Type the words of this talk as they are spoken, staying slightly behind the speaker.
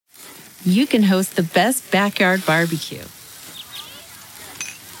you can host the best backyard barbecue.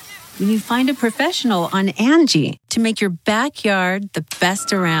 When you find a professional on Angie to make your backyard the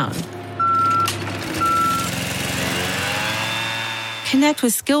best around. Connect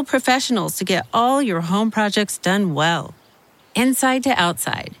with skilled professionals to get all your home projects done well. Inside to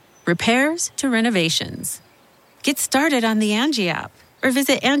outside, repairs to renovations. Get started on the Angie app or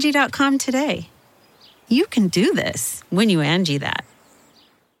visit Angie.com today. You can do this when you Angie that.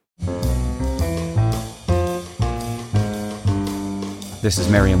 This is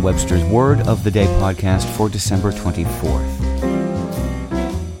Merriam-Webster's Word of the Day podcast for December 24th.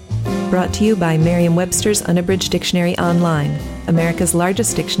 Brought to you by Merriam-Webster's Unabridged Dictionary Online, America's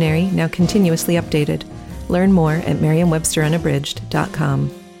largest dictionary, now continuously updated. Learn more at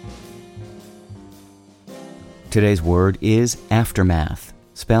merriam-websterunabridged.com. Today's word is aftermath,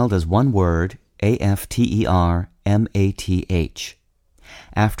 spelled as one word, A-F-T-E-R-M-A-T-H.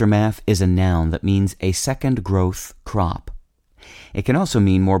 Aftermath is a noun that means a second growth crop. It can also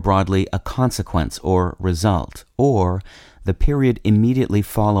mean more broadly a consequence or result, or the period immediately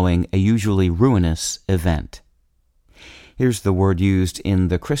following a usually ruinous event. Here's the word used in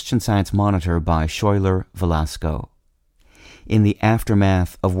the Christian Science Monitor by Schuyler Velasco. In the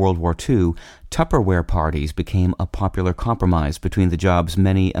aftermath of World War II, Tupperware parties became a popular compromise between the jobs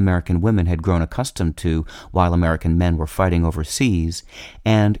many American women had grown accustomed to while American men were fighting overseas,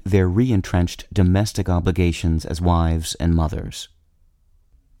 and their re-entrenched domestic obligations as wives and mothers.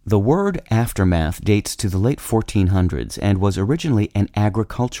 The word aftermath dates to the late 1400s and was originally an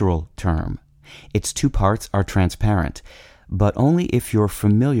agricultural term. Its two parts are transparent, but only if you're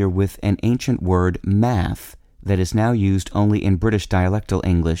familiar with an ancient word math that is now used only in British dialectal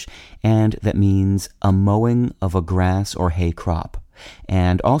English and that means a mowing of a grass or hay crop,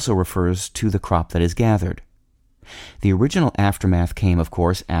 and also refers to the crop that is gathered. The original aftermath came, of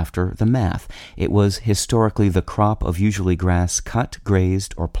course, after the math. It was historically the crop of usually grass cut,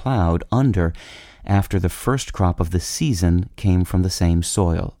 grazed, or plowed under after the first crop of the season came from the same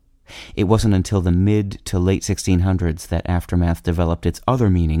soil. It wasn't until the mid to late 1600s that aftermath developed its other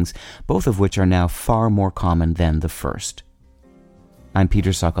meanings, both of which are now far more common than the first. I'm Peter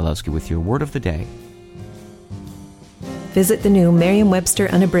Sokolowski with your Word of the Day. Visit the new Merriam-Webster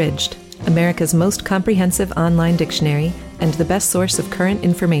Unabridged, America's most comprehensive online dictionary and the best source of current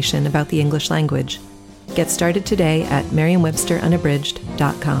information about the English language. Get started today at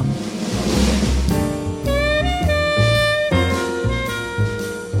merriam-websterunabridged.com.